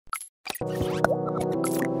Hey,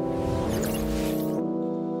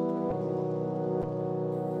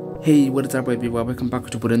 what's up people, welcome back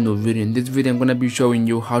to a brand new video. In this video I'm gonna be showing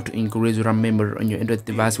you how to increase RAM memory on your Android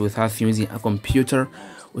device without using a computer,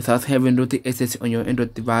 without having data access on your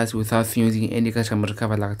Android device, without using any customer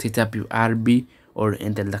cover like TTAP or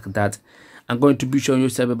anything like that. I'm going to be showing you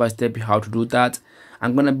step by step how to do that.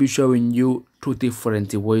 I'm gonna be showing you two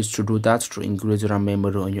different ways to do that, to increase RAM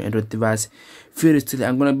memory on your Android device. Firstly,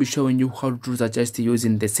 I'm gonna be showing you how to do that just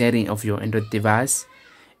using the setting of your Android device.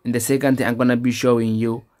 In the second, I'm gonna be showing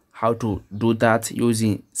you how to do that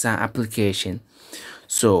using some application.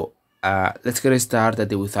 So let's get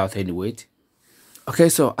started without any wait. Okay,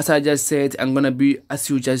 so as I just said, I'm gonna be, as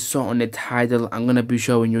you just saw on the title, I'm gonna be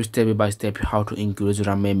showing you step by step how to increase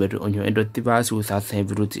RAM memory on your Android device without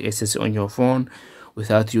having root access on your phone,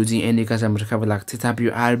 without using any customer recovery like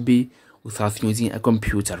TTAP, without using a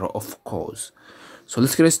computer, of course. So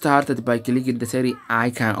let's get started by clicking the setting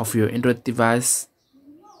icon of your Android device.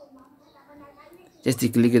 Just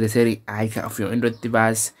click the setting icon of your Android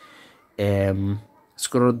device.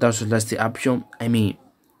 Scroll down to the option.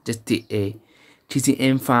 Just choose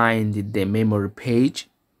and find the memory page.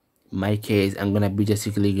 In my case, I'm gonna be just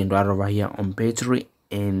clicking right over here on battery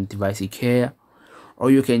and device care,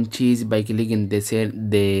 or you can choose by clicking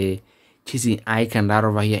the choosing icon right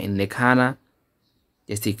over here in the corner.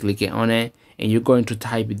 Just click on it, and you're going to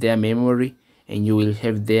type their memory, and you will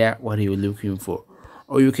have there what you're looking for.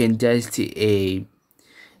 Or you can just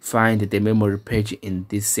find the memory page in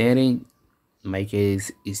this setting. In my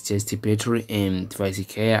case, it's just battery and device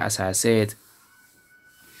care. As I said,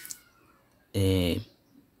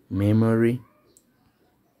 memory.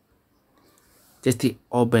 Just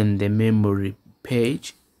open the memory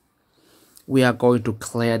page. We are going to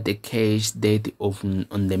clear the cache data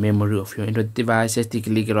on the memory of your Android device. Just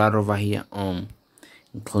click right over here on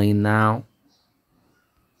clean now.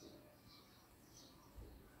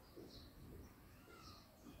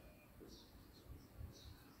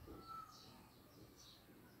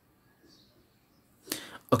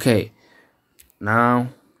 Okay, now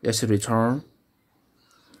just return.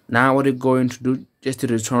 Now what you're going to do, just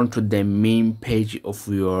return to the main page of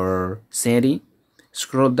your setting.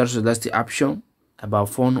 Scroll down to that's the option about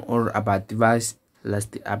phone or about device. That's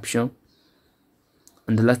the option.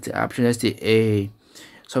 And the last option is the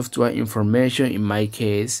software information. In my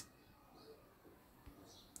case,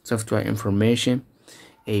 software information,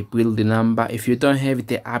 a build number. If you don't have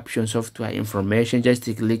the option software information, just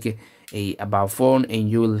click about phone and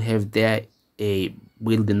you will have there a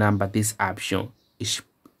build number. This option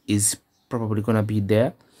is probably gonna be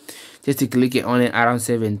there. Just click on it around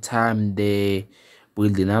 7 times the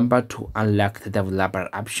build number to unlock the developer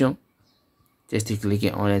option. Just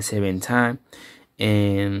click on it 7 times,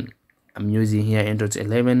 and I'm using here Android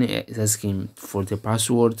 11. It's asking for the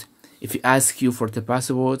password. If it asks you for the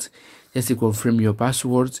password, just confirm your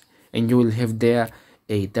password, and you will have there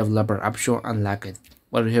a developer option unlocked.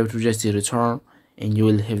 What you have to just return, and you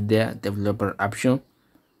will have there developer option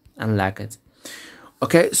unlocked.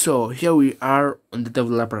 Okay, so here we are on the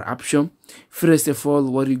developer option. First of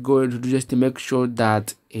all, what you're going to do just to make sure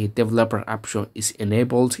that a developer option is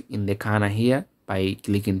enabled in the corner here by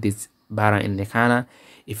clicking this button in the corner.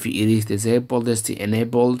 If it is disabled, just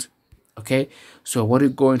enabled. Okay, so what you're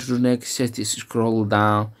going to do next just is scroll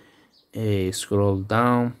down, scroll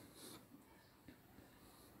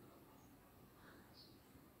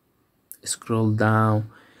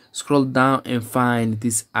down and find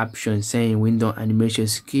this option saying window animation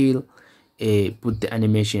skill. Put the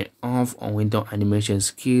animation off on window animation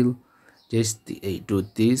skill. Just do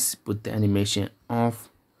this, put the animation off.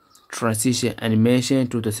 Transition animation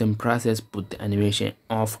to the same process, put the animation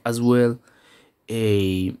off as well.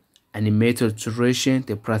 Animator duration,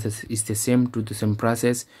 the process is the same, to the same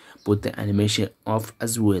process, put the animation off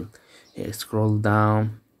as well. Scroll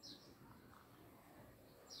down.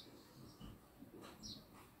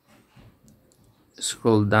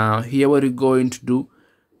 Scroll down here. What you're going to do,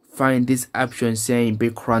 find this option saying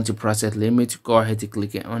background process limit. Go ahead and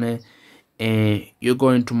click on it, and you're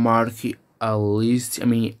going to mark a list,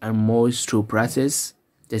 a most to process.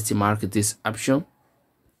 Just mark this option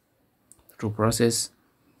to process.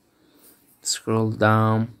 Scroll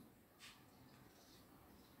down.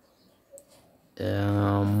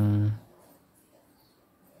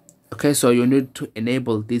 Okay, so you need to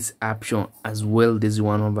enable this option as well, this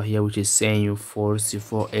one over here which is saying you force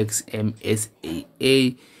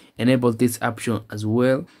 4xmsaa. Enable this option as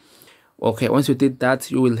well. Okay, once you did that,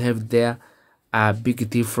 you will have there a big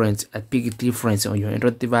difference on your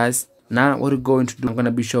Android device. Now what we're going to do, I'm going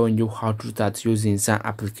to be showing you how to start using some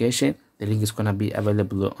application. The link is gonna be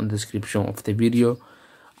available on the description of the video.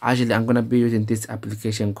 Actually, I'm gonna be using this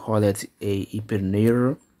application called a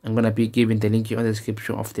Hibernator. I'm gonna be giving the link in the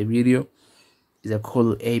description of the video. It's a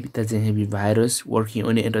cool app. It doesn't have a virus, working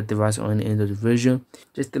on an Android device or an Android version.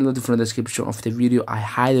 Just download it from the description of the video. I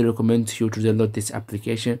highly recommend you to download this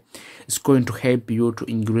application. It's going to help you to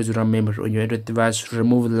increase RAM memory on your Android device,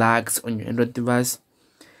 remove lags on your Android device.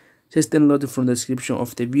 Just download it from the description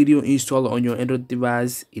of the video, install on your Android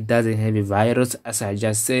device. It doesn't have a virus, as I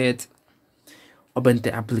just said. Open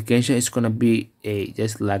the application. It's gonna be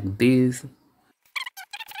just like this.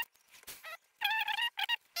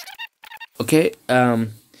 Okay,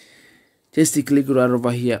 just click right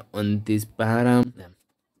over here on this button.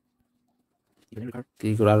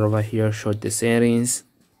 Click right over here, show the settings.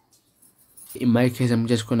 In my case, I'm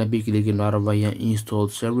just gonna be clicking right over here, install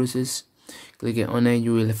services. Clicking on it,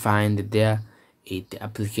 you will find there the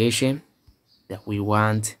application that we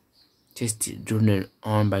want. Just turn it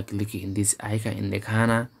on by clicking this icon in the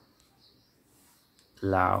corner.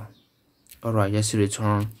 Allow. Alright, just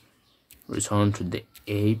return to the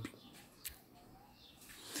app.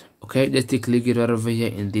 Okay, just click it right over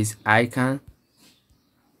here in this icon.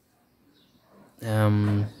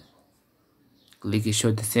 Click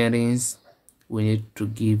show the settings. We need to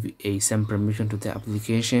give some permission to the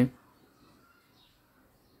application.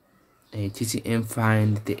 And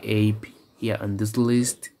find the app here on this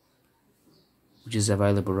list, which is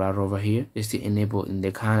available right over here. Just enable in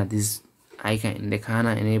the corner, this icon in the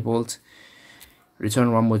corner enabled.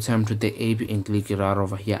 Return one more time to the app and click it right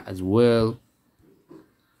over here as well.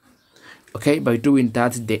 Okay, by doing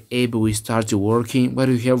that, the app will start working. What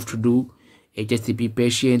you have to do is just be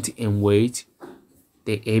patient and wait.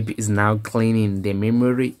 The app is now cleaning the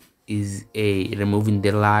memory, is removing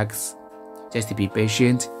the lags. Just be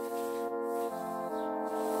patient.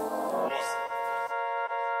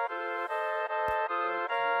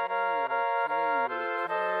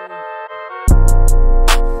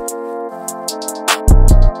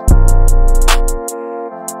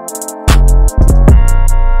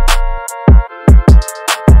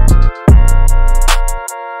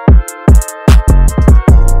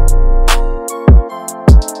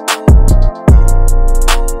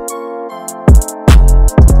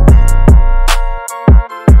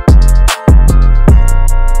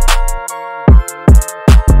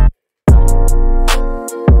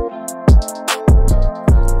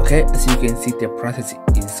 Okay, as you can see, the process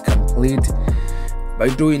is complete. By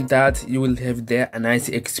doing that, you will have there a nice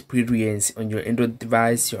experience on your Android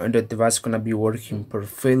device. Your Android device is gonna be working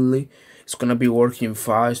perfectly. It's gonna be working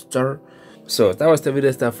faster. So that was the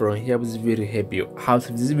video stuff from here. This video help you out.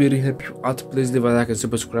 If this video help you out, please leave a like and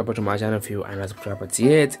subscribe to my channel if you are not subscribed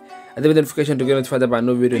yet. And the notification to get notified about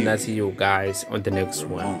new video, and I'll see you guys on the next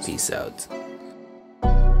one. Peace out.